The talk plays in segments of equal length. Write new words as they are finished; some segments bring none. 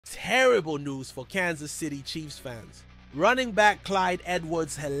terrible news for Kansas City Chiefs fans. Running back Clyde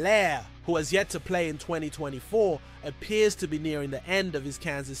Edwards-Helaire, who has yet to play in 2024, appears to be nearing the end of his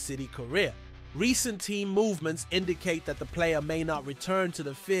Kansas City career. Recent team movements indicate that the player may not return to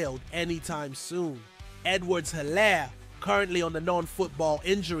the field anytime soon. Edwards-Helaire, currently on the non-football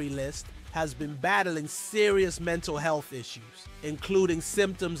injury list, has been battling serious mental health issues, including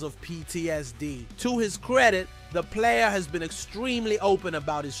symptoms of PTSD. To his credit, the player has been extremely open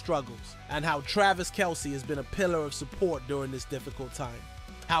about his struggles and how Travis Kelce has been a pillar of support during this difficult time.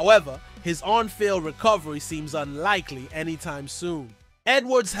 However, his on-field recovery seems unlikely anytime soon.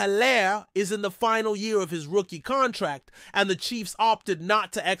 Edwards-Helaire is in the final year of his rookie contract, and the Chiefs opted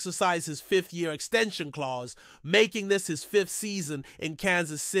not to exercise his fifth-year extension clause, making this his fifth season in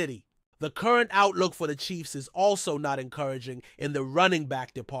Kansas City. The current outlook for the Chiefs is also not encouraging in the running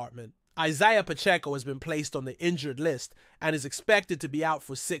back department. Isaiah Pacheco has been placed on the injured list and is expected to be out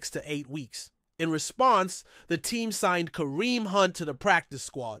for 6 to 8 weeks. In response, the team signed Kareem Hunt to the practice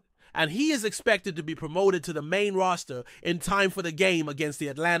squad, and he is expected to be promoted to the main roster in time for the game against the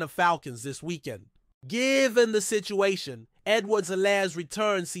Atlanta Falcons this weekend. Given the situation, Edwards-Helaire's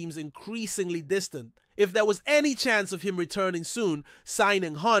return seems increasingly distant. If there was any chance of him returning soon,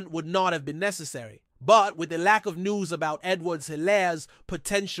 signing Hunt would not have been necessary. But with the lack of news about Edwards-Helaire's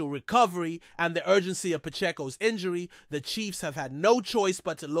potential recovery and the urgency of Pacheco's injury, the Chiefs have had no choice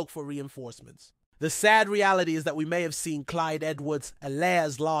but to look for reinforcements. The sad reality is that we may have seen Clyde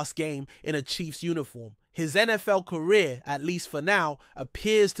Edwards-Helaire's last game in a Chiefs uniform. His NFL career, at least for now,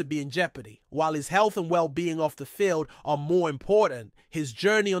 appears to be in jeopardy. While his health and well-being off the field are more important, his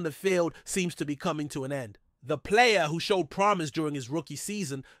journey on the field seems to be coming to an end. The player, who showed promise during his rookie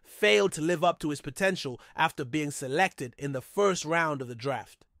season, failed to live up to his potential after being selected in the first round of the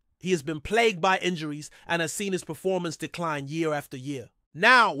draft. He has been plagued by injuries and has seen his performance decline year after year.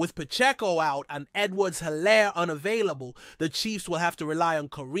 Now, with Pacheco out and Edwards-Helaire unavailable, the Chiefs will have to rely on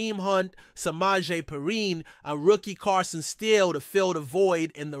Kareem Hunt, Samaje Perine, and rookie Carson Steele to fill the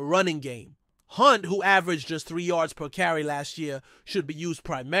void in the running game. Hunt, who averaged just 3 yards per carry last year, should be used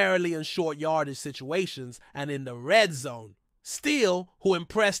primarily in short yardage situations and in the red zone. Steele, who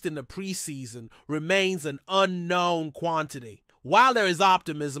impressed in the preseason, remains an unknown quantity. While there is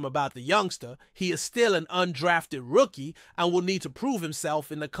optimism about the youngster, he is still an undrafted rookie and will need to prove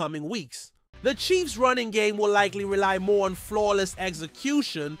himself in the coming weeks. The Chiefs' running game will likely rely more on flawless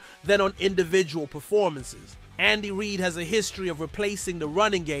execution than on individual performances. Andy Reid has a history of replacing the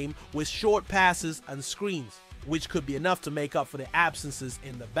running game with short passes and screens, which could be enough to make up for the absences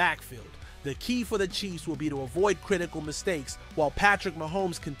in the backfield. The key for the Chiefs will be to avoid critical mistakes while Patrick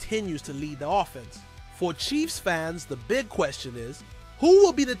Mahomes continues to lead the offense. For Chiefs fans, the big question is, who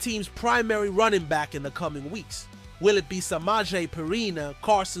will be the team's primary running back in the coming weeks? Will it be Samaje Perine,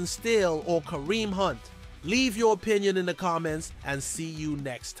 Carson Steele, or Kareem Hunt? Leave your opinion in the comments and see you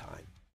next time.